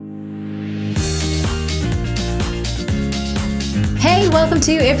welcome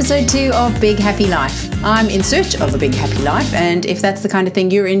to episode 2 of Big Happy Life. I'm in search of a big happy life, and if that's the kind of thing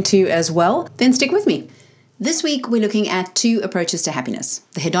you're into as well, then stick with me. This week we're looking at 2 approaches to happiness,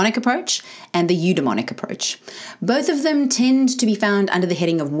 the hedonic approach and the eudaimonic approach. Both of them tend to be found under the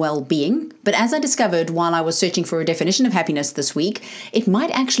heading of well-being, but as I discovered while I was searching for a definition of happiness this week, it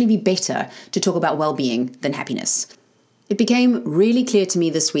might actually be better to talk about well-being than happiness. It became really clear to me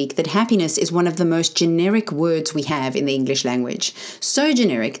this week that happiness is one of the most generic words we have in the English language. So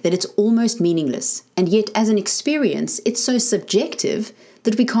generic that it's almost meaningless. And yet, as an experience, it's so subjective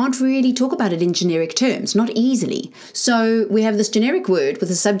that we can't really talk about it in generic terms, not easily. So we have this generic word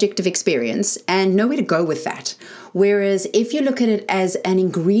with a subjective experience and nowhere to go with that. Whereas if you look at it as an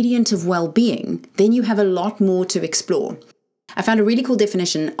ingredient of well-being, then you have a lot more to explore. I found a really cool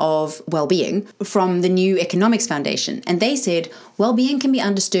definition of well-being from the New Economics Foundation, and they said well-being can be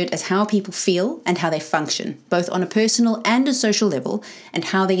understood as how people feel and how they function, both on a personal and a social level, and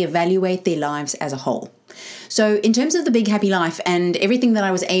how they evaluate their lives as a whole. So in terms of the big happy life and everything that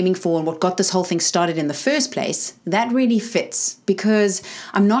I was aiming for and what got this whole thing started in the first place, that really fits because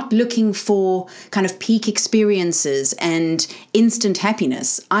I'm not looking for kind of peak experiences and instant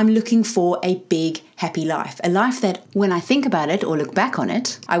happiness. I'm looking for a big happy life, a life that when I think about it or look back on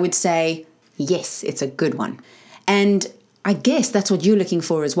it, I would say, yes, it's a good one. And I guess that's what you're looking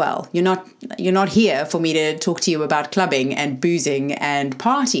for as well. You're not here for me to talk to you about clubbing and boozing and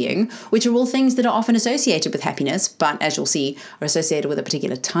partying, which are all things that are often associated with happiness, but as you'll see, are associated with a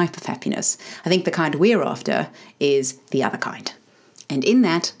particular type of happiness. I think the kind we're after is the other kind. And in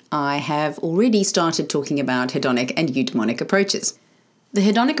that, I have already started talking about hedonic and eudaimonic approaches. The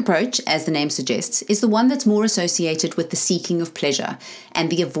hedonic approach, as the name suggests, is the one that's more associated with the seeking of pleasure and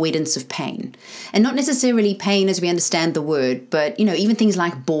the avoidance of pain. And not necessarily pain as we understand the word, but, even things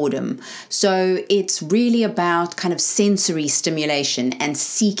like boredom. So it's really about kind of sensory stimulation and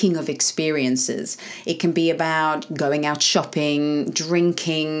seeking of experiences. It can be about going out shopping,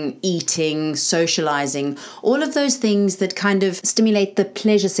 drinking, eating, socializing, all of those things that kind of stimulate the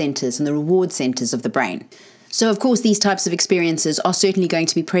pleasure centers and the reward centers of the brain. So, of course, these types of experiences are certainly going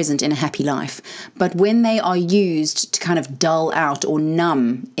to be present in a happy life. But when they are used to kind of dull out or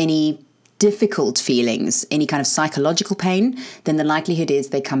numb any difficult feelings, any kind of psychological pain, then the likelihood is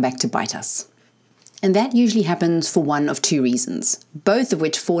they come back to bite us. And that usually happens for one of 2 reasons, both of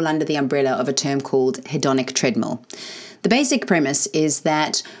which fall under the umbrella of a term called hedonic treadmill. The basic premise is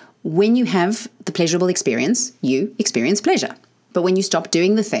that when you have the pleasurable experience, you experience pleasure. But when you stop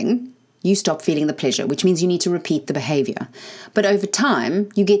doing the thing, you stop feeling the pleasure, which means you need to repeat the behavior. But over time,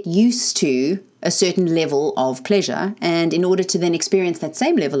 you get used to a certain level of pleasure. And in order to then experience that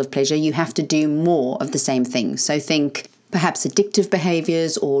same level of pleasure, you have to do more of the same thing. So think perhaps addictive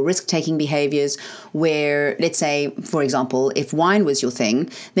behaviors or risk-taking behaviors where, let's say, for example, if wine was your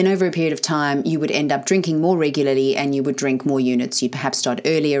thing, then over a period of time, you would end up drinking more regularly and you would drink more units. You'd perhaps start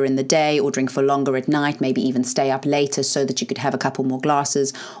earlier in the day or drink for longer at night, maybe even stay up later so that you could have a couple more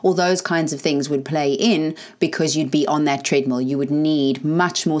glasses. All those kinds of things would play in because you'd be on that treadmill. You would need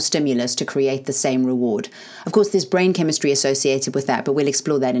much more stimulus to create the same reward. Of course, there's brain chemistry associated with that, but we'll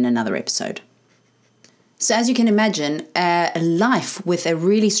explore that in another episode. So as you can imagine, a life with a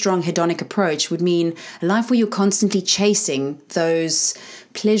really strong hedonic approach would mean a life where you're constantly chasing those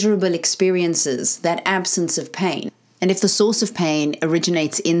pleasurable experiences, that absence of pain. And if the source of pain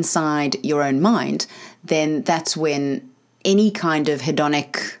originates inside your own mind, then that's when any kind of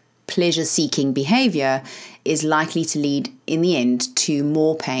hedonic pleasure-seeking behavior is likely to lead, in the end, to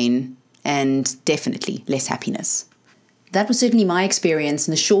more pain and definitely less happiness. That was certainly my experience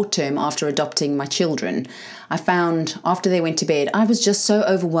in the short term after adopting my children. I found after they went to bed, I was just so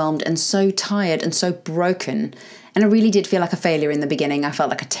overwhelmed and so tired and so broken. And I really did feel like a failure in the beginning. I felt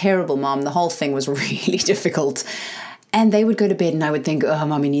like a terrible mom. The whole thing was really difficult. And they would go to bed and I would think, oh,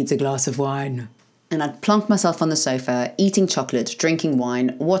 mommy needs a glass of wine. And I'd plonk myself on the sofa, eating chocolate, drinking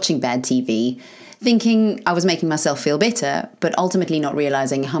wine, watching bad TV, thinking I was making myself feel better, but ultimately not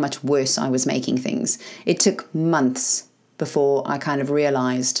realizing how much worse I was making things. It took months before I kind of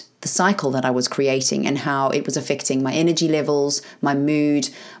realized the cycle that I was creating and how it was affecting my energy levels, my mood,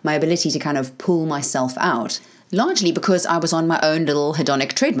 my ability to kind of pull myself out. Largely because I was on my own little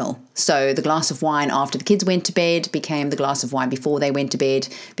hedonic treadmill. So the glass of wine after the kids went to bed became the glass of wine before they went to bed,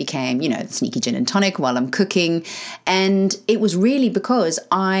 became, the sneaky gin and tonic while I'm cooking. And it was really because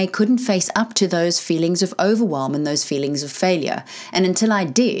I couldn't face up to those feelings of overwhelm and those feelings of failure. And until I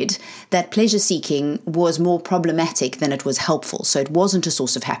did, that pleasure seeking was more problematic than it was helpful. So it wasn't a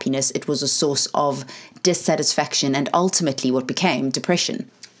source of happiness, it was a source of dissatisfaction and ultimately what became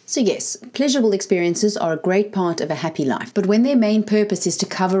depression. So yes, pleasurable experiences are a great part of a happy life, but when their main purpose is to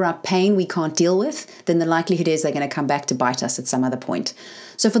cover up pain we can't deal with, then the likelihood is they're going to come back to bite us at some other point.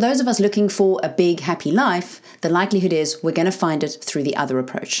 So for those of us looking for a big happy life, the likelihood is we're going to find it through the other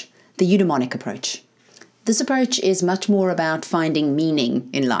approach, the eudaimonic approach. This approach is much more about finding meaning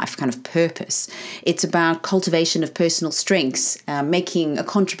in life, kind of purpose. It's about cultivation of personal strengths, making a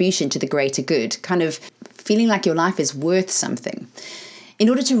contribution to the greater good, kind of feeling like your life is worth something. In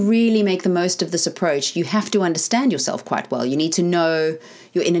order to really make the most of this approach, you have to understand yourself quite well. You need to know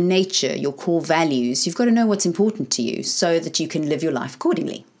your inner nature, your core values. You've got to know what's important to you so that you can live your life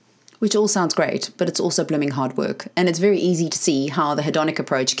accordingly. Which all sounds great, but it's also blooming hard work. And it's very easy to see how the hedonic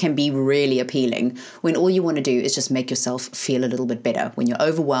approach can be really appealing when all you want to do is just make yourself feel a little bit better. When you're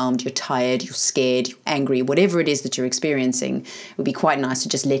overwhelmed, you're tired, you're scared, you're angry, whatever it is that you're experiencing, it would be quite nice to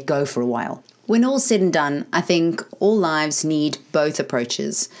just let go for a while. When all's said and done, I think all lives need both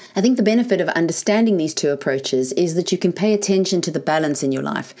approaches. I think the benefit of understanding these two approaches is that you can pay attention to the balance in your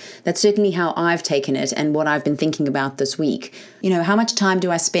life. That's certainly how I've taken it and what I've been thinking about this week. How much time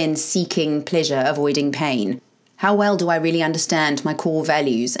do I spend seeking pleasure, avoiding pain? How well do I really understand my core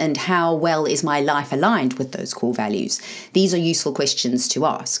values, and how well is my life aligned with those core values? These are useful questions to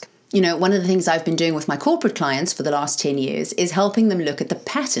ask. One of the things I've been doing with my corporate clients for the last 10 years is helping them look at the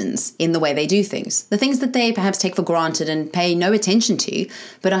patterns in the way they do things. The things that they perhaps take for granted and pay no attention to,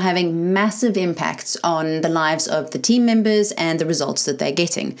 but are having massive impacts on the lives of the team members and the results that they're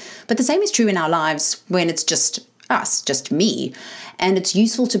getting. But the same is true in our lives when it's just us, just me. And it's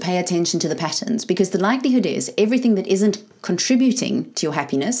useful to pay attention to the patterns because the likelihood is everything that isn't contributing to your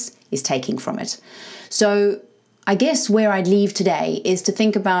happiness is taking from it. So I guess where I'd leave today is to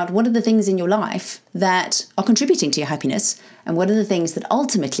think about what are the things in your life that are contributing to your happiness and what are the things that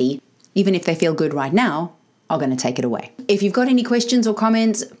ultimately, even if they feel good right now, are going to take it away. If you've got any questions or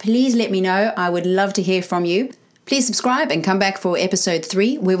comments, please let me know. I would love to hear from you. Please subscribe and come back for episode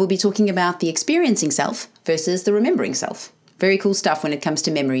 3, where we'll be talking about the experiencing self versus the remembering self. Very cool stuff when it comes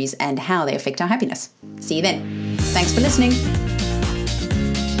to memories and how they affect our happiness. See you then. Thanks for listening.